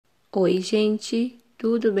Oi, gente,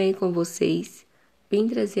 tudo bem com vocês? Vim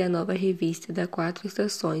trazer a nova revista da Quatro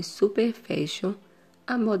Estações Super Fashion,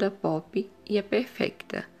 a moda pop e a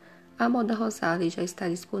perfecta. A moda Rosalie já está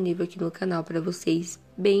disponível aqui no canal para vocês,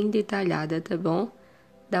 bem detalhada, tá bom?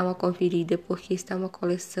 Dá uma conferida porque está uma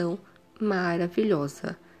coleção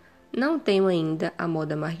maravilhosa. Não tenho ainda a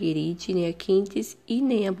moda Marguerite, nem a Quintes e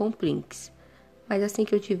nem a Bonplinks. Mas assim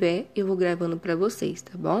que eu tiver, eu vou gravando pra vocês,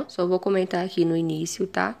 tá bom? Só vou comentar aqui no início,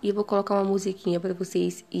 tá? E vou colocar uma musiquinha pra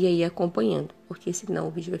vocês ir aí acompanhando. Porque senão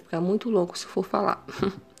o vídeo vai ficar muito longo se for falar.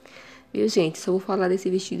 Viu, gente? Só vou falar desse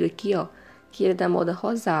vestido aqui, ó. Que é da moda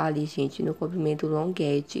Rosalie, gente. No comprimento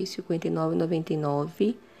longuete, R$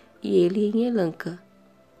 59,99. E ele em elanca.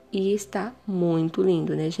 E está muito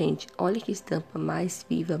lindo, né, gente? Olha que estampa mais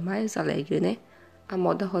viva, mais alegre, né? A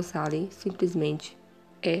moda Rosalie simplesmente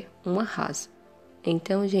é um arraso.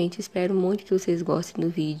 Então, gente, espero muito que vocês gostem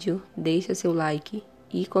do vídeo. Deixa seu like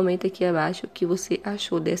e comenta aqui abaixo o que você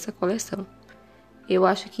achou dessa coleção. Eu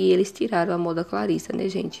acho que eles tiraram a moda Clarissa, né,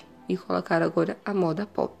 gente? E colocaram agora a moda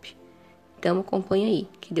pop. Então, acompanha aí.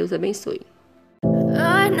 Que Deus abençoe.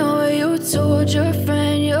 I know you told your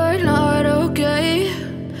friend you're not okay.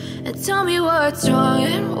 And tell me what's wrong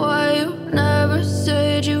and why you never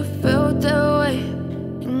said you felt that way.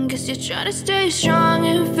 Guess you're trying to stay strong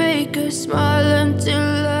and fake a smile until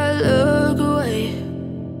I look away.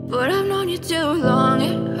 But I've known you too long,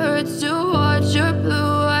 it hurts to watch your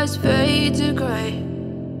blue eyes fade to gray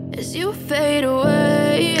as you fade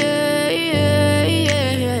away,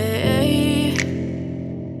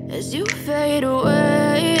 as you fade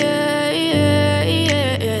away.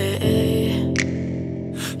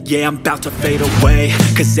 Yeah, I'm about to fade away,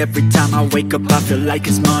 cause every time I wake up I feel like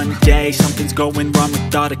it's Monday. Something's going wrong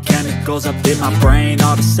with all the chemicals up in my brain.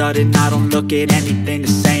 All of a sudden I don't look at anything the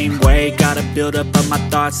same way. Gotta build up of my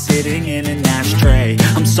thoughts sitting in an ashtray.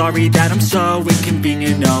 I'm sorry that I'm so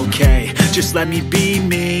inconvenient, okay. Just let me be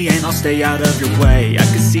me and I'll stay out of your way. I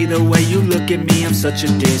can see the way you look at me, I'm such a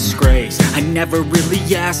disgrace. I never really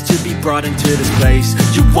asked to be brought into this place.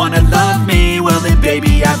 You wanna love me? Well then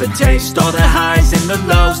baby have a taste. All the highs and the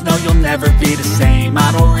lows, no, you'll never be the same.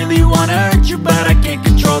 I don't really wanna hurt you, but I can't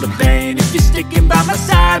control the pain. If you're sticking by my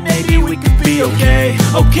side, maybe we could be okay.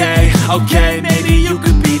 Okay, maybe you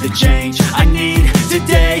could be the change I need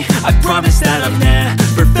today. I promise that I've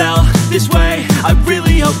never felt this way. I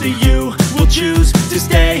really hope that you will choose to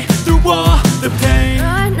stay through all the pain.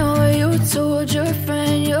 I know you told your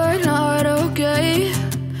friend you're not okay.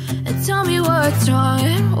 And tell me what's wrong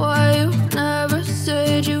and why you never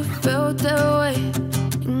said you felt that way.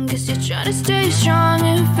 Guess you're trying to stay strong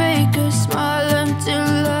and fake a smile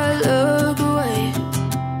until I look away.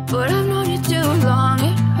 But I've known you too long,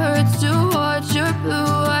 it hurts to watch your blue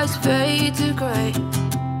eyes fade to gray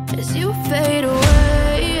as you fade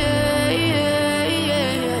away,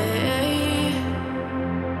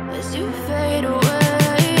 as you fade away,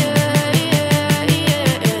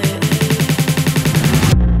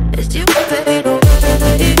 as you fade away.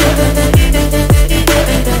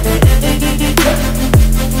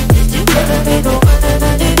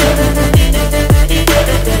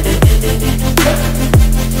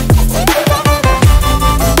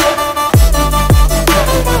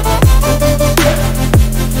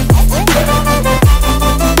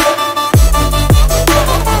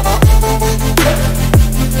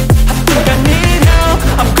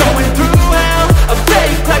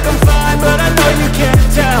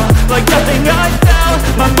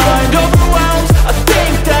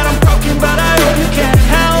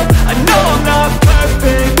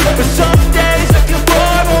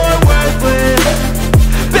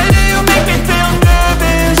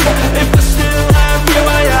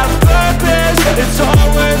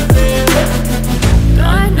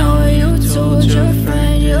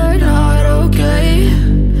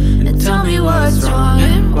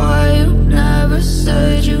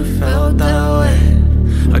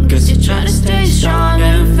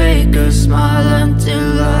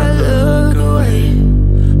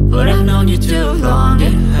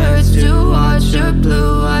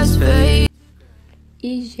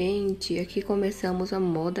 E, gente, aqui começamos a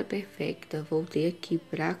moda perfecta. Voltei aqui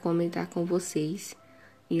pra comentar com vocês.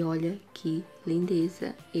 E olha que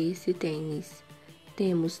lindeza esse tênis.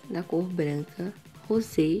 Temos na cor branca,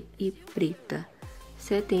 rosé e preta.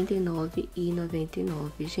 R$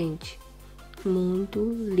 79,99, gente. Muito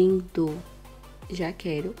lindo. Já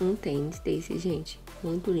quero um tênis desse, gente.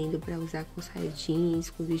 Muito lindo pra usar com saia jeans,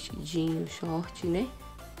 com vestidinho, short, né?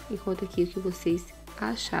 Me conta aqui o que vocês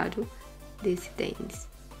acharam desse tênis.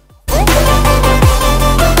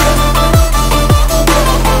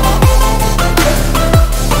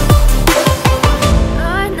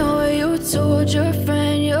 I know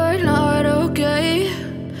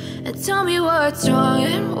tell me what's wrong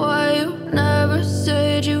and why you never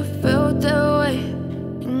said you felt that way.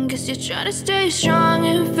 And guess you're trying to stay strong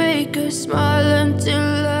and fake a smile until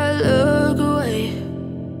I look away.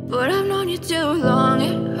 But I've known you too long,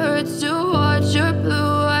 it hurts to watch your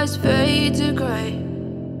blue eyes fade to gray.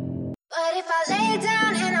 But if I lay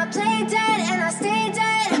down and I play dead and I stay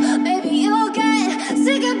dead, maybe you'll get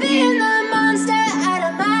sick of being the monster out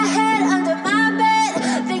of my head, under my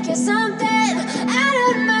bed. Think you're something out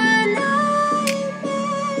of my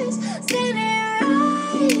nightmares, standing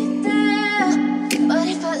right there. But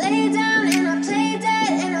if I lay down and I play dead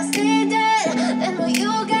and I stay dead, then will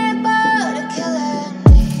you get bored of killing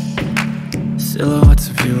me? Silhouettes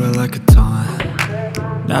of you are like a taunt.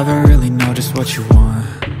 Never really know just what you want.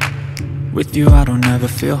 With you I don't ever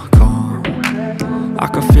feel calm. I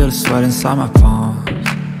can feel the sweat inside my palms.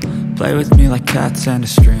 Play with me like cats and a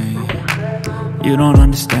string. You don't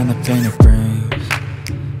understand the pain it brings.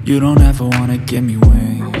 You don't ever wanna give me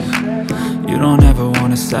wings. You don't ever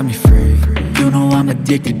wanna set me free. You know I'm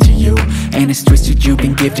addicted to you, and it's twisted, you've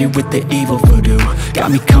been gifted with the evil voodoo. Got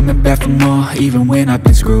me coming back for more, even when I've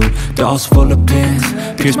been screwed. Dolls full of pins,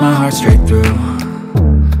 pierce my heart straight through.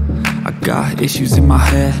 I got issues in my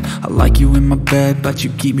head, I like you in my bed, but you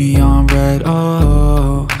keep me on red.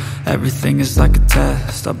 Oh, everything is like a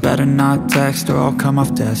test, I better not text or I'll come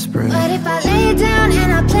off desperate. But if I lay down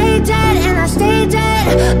and I play dead and I stay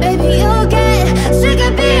dead, maybe you'll get sick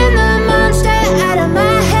of being the monster out of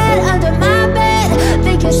my head, under my bed.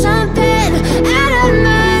 Think you're something out of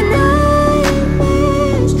my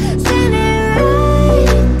nightmares, standing right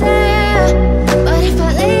there. But if I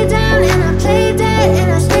lay down and I play dead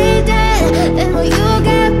and I stay dead, then will you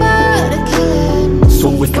get bored of killing me? So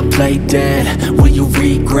if I play dead, will you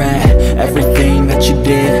regret everything that you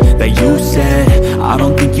did, that you said? I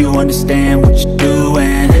don't think you understand what you're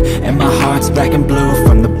doing, and my heart's black and blue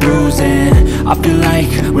from the bruising. I feel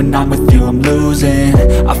like when I'm with you I'm losing.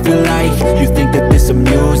 I feel like you think that this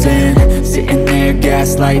amusing, sitting there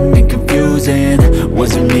gaslighting and confusing.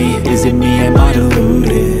 Was it me? Is it me? Am I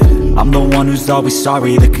deluded? I'm the one who's always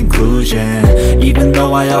sorry, the conclusion. Even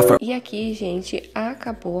though I offer. E aqui, gente,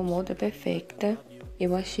 acabou a moda perfeita.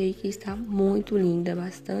 Eu achei que está muito linda,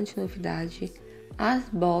 bastante novidade. As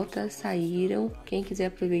botas saíram. Quem quiser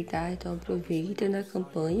aproveitar, então aproveita na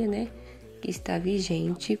campanha, né? Que está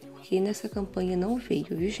vigente, porque nessa campanha não veio,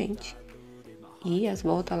 viu, gente? E as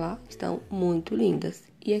botas lá estão muito lindas.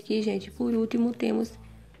 E aqui, gente, por último, temos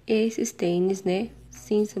esses tênis, né?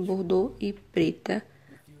 Cinza, bordô e preta,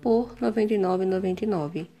 por R$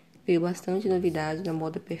 99,99. Veio bastante novidade na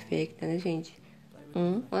moda perfeita, né, gente?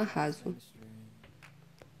 Um arraso.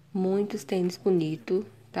 Muitos tênis bonitos,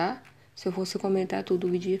 tá? Se eu fosse comentar tudo, o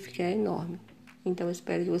vídeo ia ficar enorme. Então, eu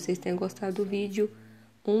espero que vocês tenham gostado do vídeo.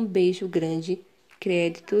 Um beijo grande.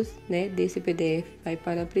 Créditos, né, desse PDF vai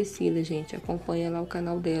para a Priscila, gente. Acompanha lá o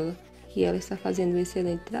canal dela, que ela está fazendo um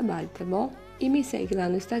excelente trabalho, tá bom? E me segue lá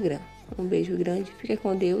no Instagram. Um beijo grande, fica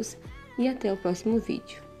com Deus e até o próximo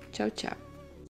vídeo. Tchau, tchau.